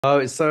Oh,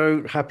 it's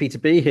so happy to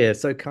be here.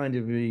 So kind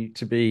of me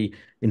to be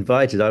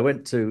invited. I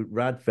went to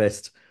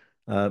RAADfest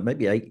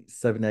maybe 8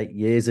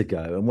 years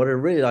ago. And what I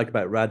really like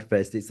about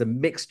RAADfest, it's a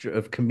mixture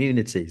of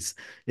communities.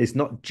 It's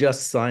not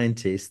just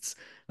scientists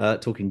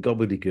talking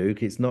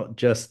gobbledygook. It's not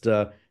just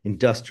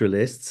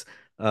industrialists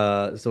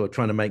sort of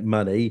trying to make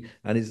money.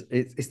 And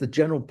it's the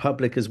general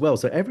public as well.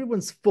 So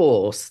everyone's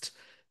forced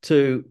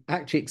to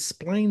actually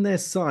explain their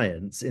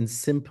science in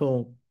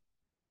simple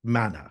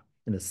manner,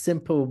 in a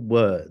simple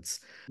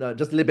words.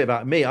 Just a little bit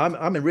about me.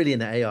 I'm really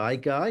an AI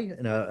guy.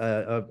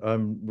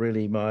 I'm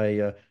really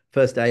my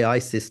first AI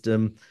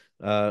system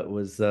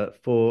was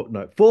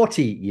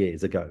 40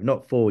 years ago,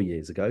 not 4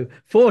 years ago,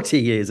 40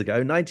 years ago,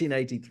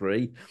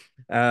 1983,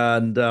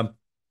 and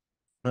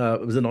I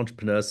was an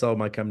entrepreneur, sold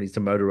my companies to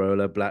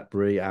Motorola,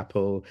 BlackBerry,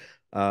 Apple.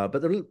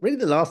 Really,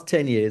 the last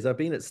 10 years, I've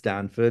been at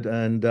Stanford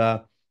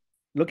and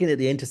looking at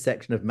the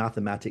intersection of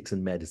mathematics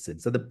and medicine.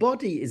 So the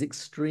body is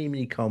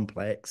extremely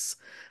complex.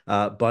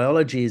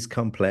 Biology is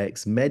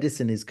complex.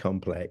 Medicine is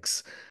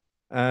complex.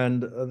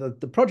 And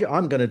the project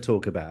I'm going to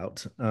talk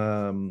about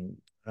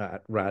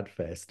at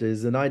RAADfest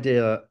is an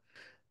idea.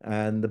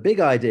 And the big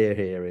idea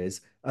here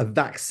is a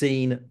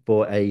vaccine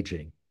for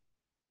aging.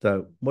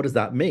 So what does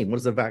that mean? What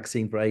does a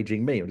vaccine for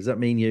aging mean? Does that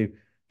mean you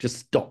just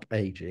stop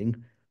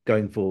aging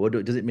going forward?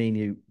 Or does it mean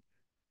you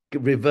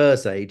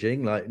reverse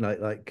aging, like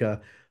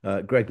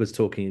Greg was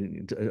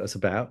talking to us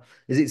about?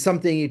 Is it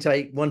something you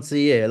take once a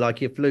year,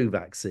 like your flu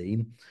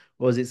vaccine,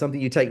 or is it something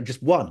you take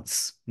just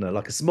once,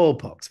 like a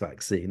smallpox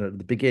vaccine at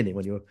the beginning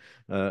when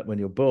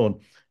you're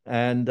born?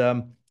 And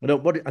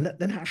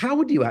then how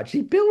would you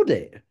actually build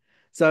it?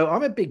 So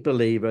I'm a big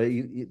believer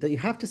that you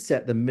have to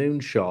set the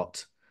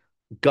moonshot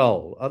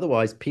goal,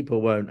 otherwise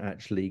people won't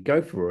actually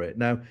go for it.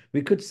 Now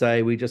we could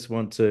say we just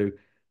want to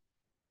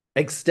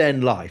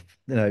extend life,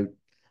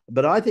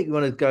 but I think we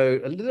want to go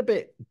a little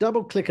bit,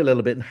 double click a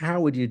little bit, and how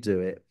would you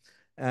do it?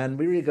 And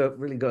we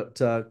really got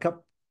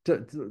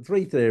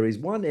three theories.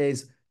 One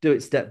is do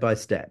it step by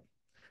step.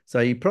 So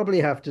you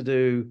probably have to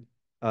do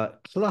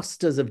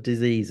clusters of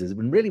diseases.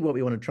 And really, what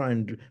we want to try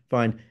and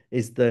find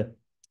is the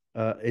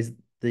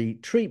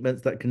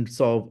treatments that can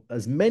solve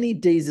as many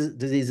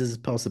diseases as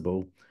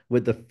possible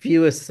with the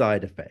fewest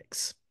side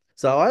effects.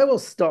 So I will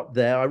stop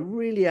there. I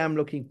really am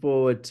looking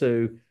forward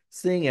to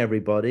seeing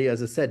everybody,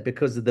 as I said,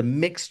 because of the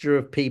mixture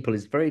of people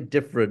is very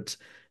different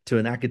to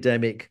an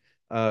academic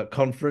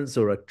conference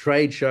or a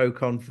trade show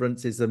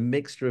conference. It's a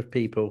mixture of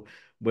people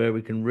where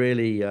we can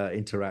really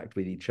interact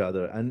with each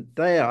other. And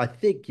there, I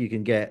think you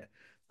can get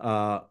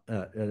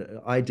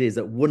ideas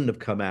that wouldn't have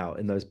come out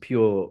in those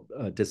pure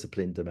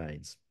discipline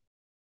domains.